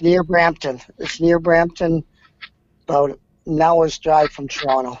and it's near Brampton. It's near Brampton, about an hour's drive from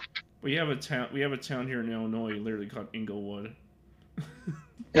Toronto. we have a town here in Illinois literally called Inglewood.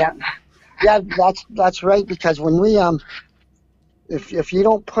 Yeah, yeah, that's right. Because when we if you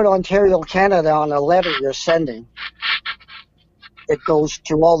don't put Ontario, Canada on a letter you're sending, it goes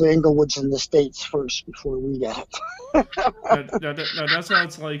to all the Inglewoods in the states first before we get it. Now, that's how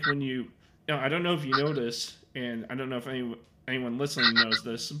it's like when I don't know if you know this, and I don't know if any anyone listening knows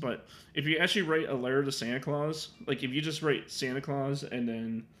this, but if you actually write a letter to Santa Claus, like if you just write Santa Claus and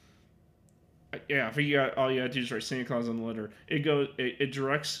then yeah, if you got all you gotta do is write Santa Claus on the letter, it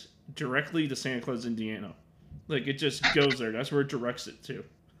directs directly to Santa Claus, Indiana. Like it just goes there. That's where it directs it to.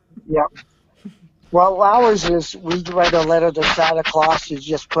 Yeah. Well, ours is we write a letter to Santa Claus. You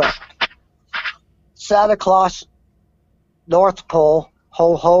just put Santa Claus, North Pole,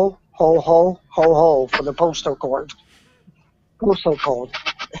 ho ho ho ho ho ho for the postal code. Postal code,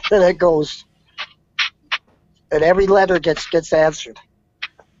 and it goes, and every letter gets answered.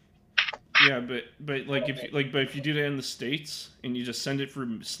 Yeah, but if you do that in the States and you just send it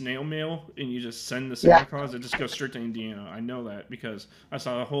through snail mail and you just send the Santa Yeah. Claus, it just goes straight to Indiana. I know that because I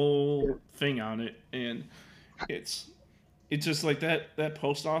saw a whole thing on it, and it's it's just like that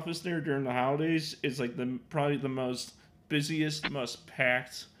post office there during the holidays is like the probably the most busiest, most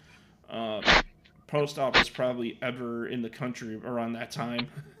packed uh, post office probably ever in the country around that time.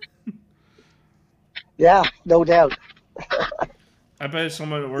 Yeah, no doubt. I bet if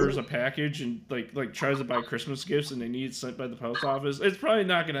someone orders a package and like tries to buy Christmas gifts and they need it sent by the post office, it's probably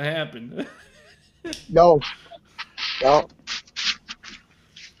not going to happen. No, no.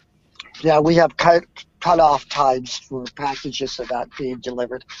 Yeah, we have cut off times for packages that are being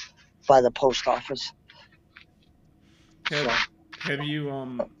delivered by the post office. So, have have you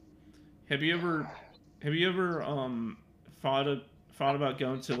have you ever have you ever thought of, thought about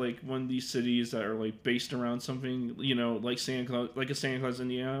going to like one of these cities that are like based around something, you know, like Santa Claus, like a Santa Claus,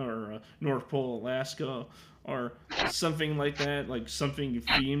 Indiana, or North Pole, Alaska, or something like that, like something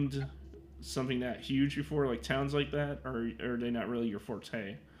themed, something that huge before, like towns like that, or are they not really your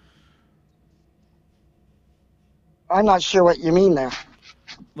forte? I'm not sure what you mean there.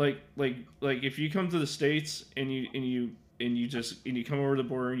 Like if you come to the states and you just and you come over the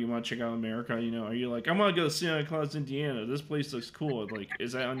border and you want to check out America, you know, are you like I want to go to Santa Claus, Indiana? This place looks cool. Like,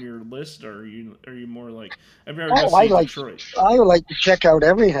 is that on your list, or are you more like I'd rather go Oh, see Detroit? I would like to check out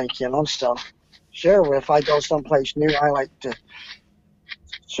everything, you know. So, sure, if I go someplace new, I like to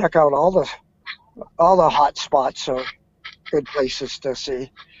check out all the hot spots or good places to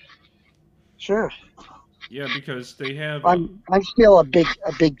see. Sure, Yeah, because they have I'm still a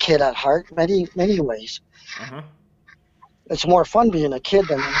big kid at heart, many ways. uh huh It's more fun being a kid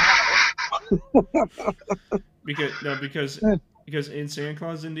than an because no adult. because in Santa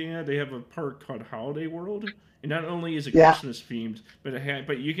Claus, Indiana, they have a park called Holiday World, and not only is it Yeah, Christmas themed, but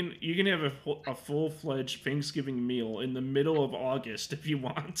but you can have a full fledged Thanksgiving meal in the middle of August if you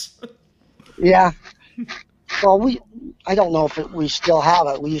want. yeah. Well, I don't know if we still have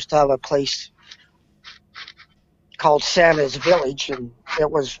it. We used to have a place called Santa's Village, and it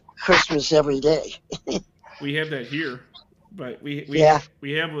was Christmas every day. We have that here, but Yeah,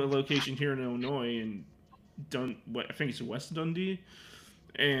 we have a location here in Illinois and what I think it's West Dundee,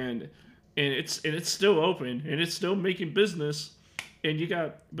 and and it's still open and it's still making business. And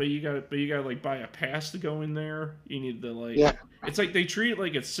but you got like buy a pass to go in there. You need to like yeah, it's like they treat it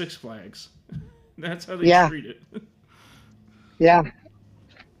like it's Six Flags. That's how they yeah, treat it. yeah.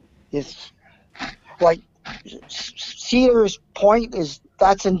 It's like Cedars Point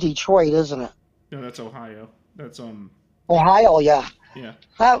that's in Detroit, isn't it? No, that's Ohio. That's Ohio, yeah. yeah.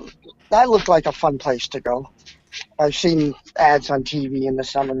 That that looked like a fun place to go. I've seen ads on TV in the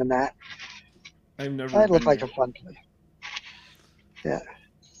summer and that. I've never That looked been like there. a fun place. Yeah.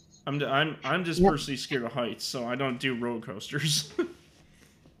 I'm just Yeah. personally scared of heights, so I don't do roller coasters.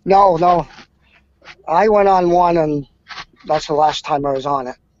 No, no. I went on one, and that's the last time I was on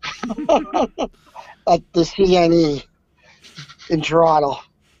it at the CNE in Toronto.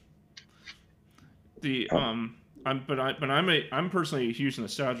 The I'm personally a huge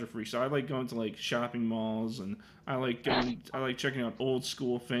nostalgia freak, so I like going to like shopping malls and I like checking out old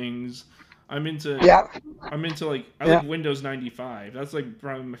school things. I'm into Yeah, I'm into like I yeah, like Windows 95. That's like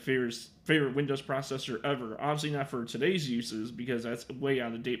probably my favorite Windows processor ever. Obviously not for today's uses because that's way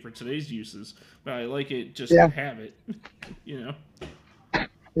out of date for today's uses, but I like it just to yeah, have it, you know.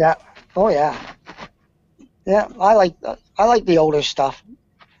 yeah. Oh yeah, yeah. I like the older stuff.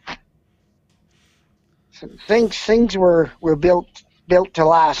 Things were built to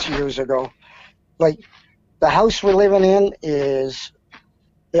last years ago. Like the house we're living in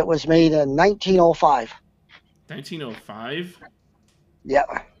it was made in 1905. 1905? Yeah,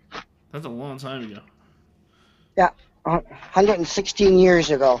 That's a long time ago. yeah. 116 years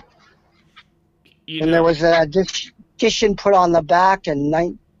ago. You And there know. was an addition put on the back in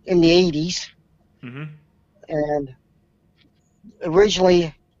the 80s. Mhm. And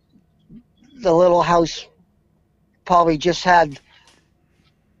originally, the little house probably just had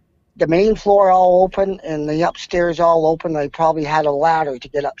the main floor all open and the upstairs all open. They probably had a ladder to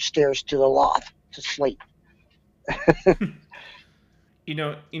get upstairs to the loft to sleep.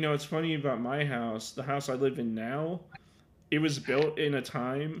 It's funny about my house. The house I live in now, it was built in a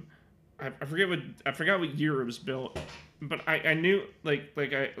time. I forgot what year it was built, but I knew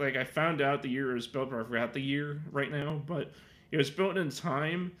I found out the year it was built, but I forgot the year right now. But it was built in a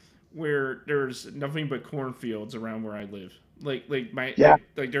time where there's nothing but cornfields around where I live. Yeah,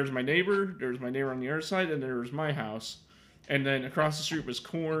 There's my neighbor, there's my neighbor on the other side, and there was my house, and then across the street was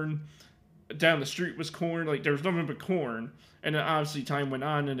corn, down the street was corn. Like there was nothing but corn. And then obviously time went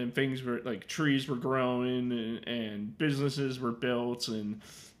on, and then things were like trees were growing, and businesses were built, and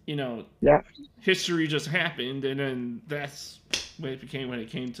you know yeah, history just happened, and then that's what it became when it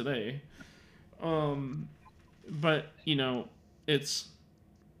came today. Um, but it's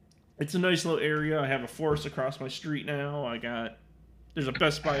it's a nice little area. I have a forest across my street now. There's a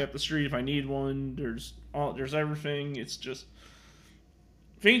Best Buy up the street if I need one. There's everything. It's just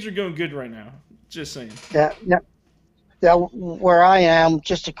things are going good right now. Just saying. yeah, yeah. Yeah, where I am,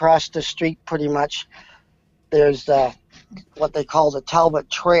 just across the street, pretty much, there's what they call the Talbot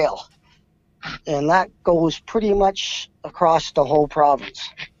Trail, and that goes pretty much across the whole province.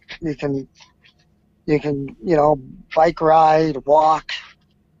 You can bike ride, walk,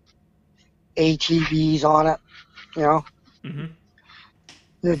 ATVs on it. You know, Mm-hmm.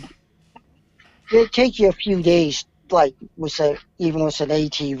 it it take you a few days, like even with an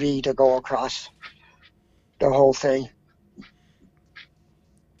ATV, to go across the whole thing.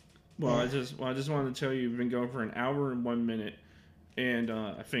 I just wanted to tell you, we've been going for an hour and 1 minute, and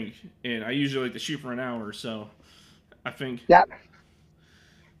and I usually like to shoot for an hour, so I think Yeah,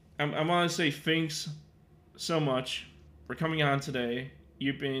 I want to say thanks so much for coming on today.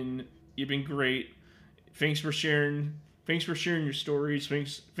 You've been great. Thanks for sharing. Thanks for sharing your stories.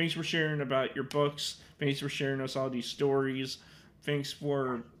 Thanks for sharing about your books. Thanks for sharing us all these stories. Thanks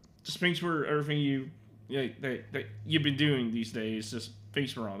for thanks for everything that you've been doing these days. Just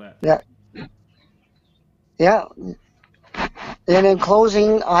thanks for all that. yeah, yeah. And in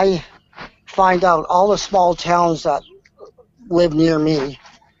closing, I find out all the small towns that live near me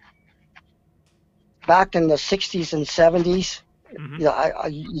back in the 60s and 70s. Mm-hmm. Yeah,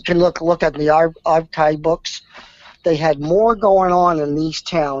 you can look at the archive books. They had more going on in these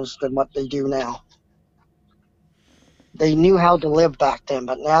towns than what they do now. They knew how to live back then,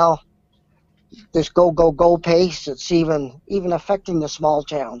 but now this go go go pace. It's even affecting the small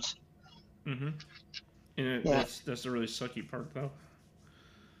towns. Mm-hmm. And Yeah, that's the really sucky part, though.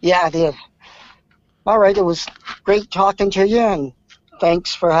 yeah, it is. All right, it was great talking to you, and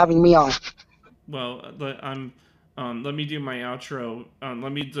thanks for having me on. I'm. Let me do my outro.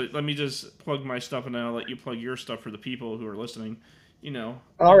 Let me just plug my stuff, and then I'll let you plug your stuff for the people who are listening. You know,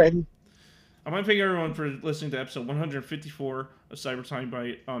 All right, I want to thank everyone for listening to episode 154 of Cyber Time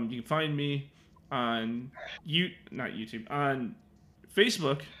Bite. You can find me on not YouTube, on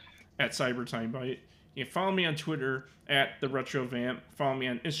Facebook at Cyber Time Bite. You can follow me on Twitter at the Retro Vamp. Follow me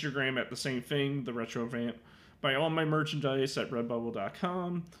on Instagram at the same thing, the Retro Vamp. Buy all my merchandise at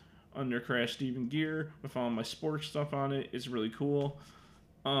Redbubble.com under Crash Steven Gear with all my sports stuff on it. It's really cool.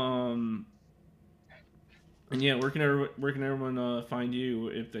 And yeah, where can everyone find you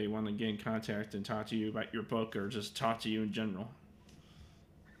if they want to get in contact and talk to you about your book or just talk to you in general?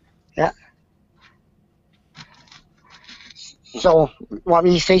 yeah. So, want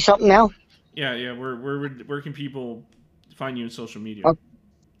me to say something now? Yeah. Where can people find you in social media?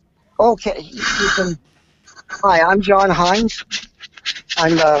 Okay, you can. Hi, I'm John Hines.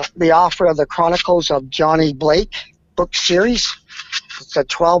 I'm the author of the Chronicles of Johnny Blake book series. It's a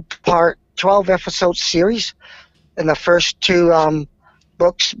 12 episode series, and the first two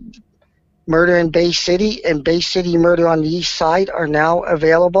books, Murder in Bay City and Bay City Murder on the East Side, are now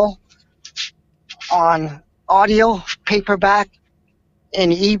available on audio, paperback,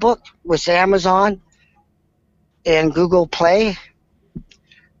 and ebook with Amazon and Google Play.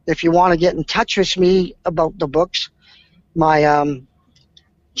 If you want to get in touch with me about the books, my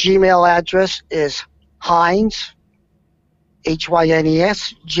Gmail address is Hines,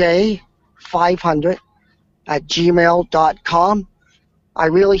 Hynes, J500 at gmail.com. I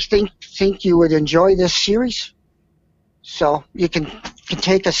really think you would enjoy this series. So you can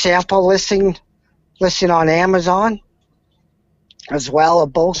take a sample listen on Amazon as well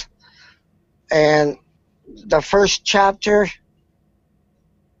of both. And the first chapter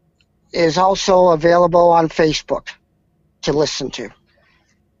is also available on Facebook to listen to.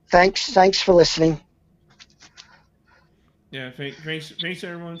 Thanks for listening. Yeah, thanks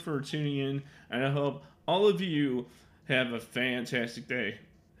everyone for tuning in, and I hope all of you have a fantastic day.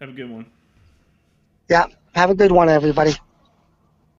 Have a good one. Yeah. Have a good one, everybody.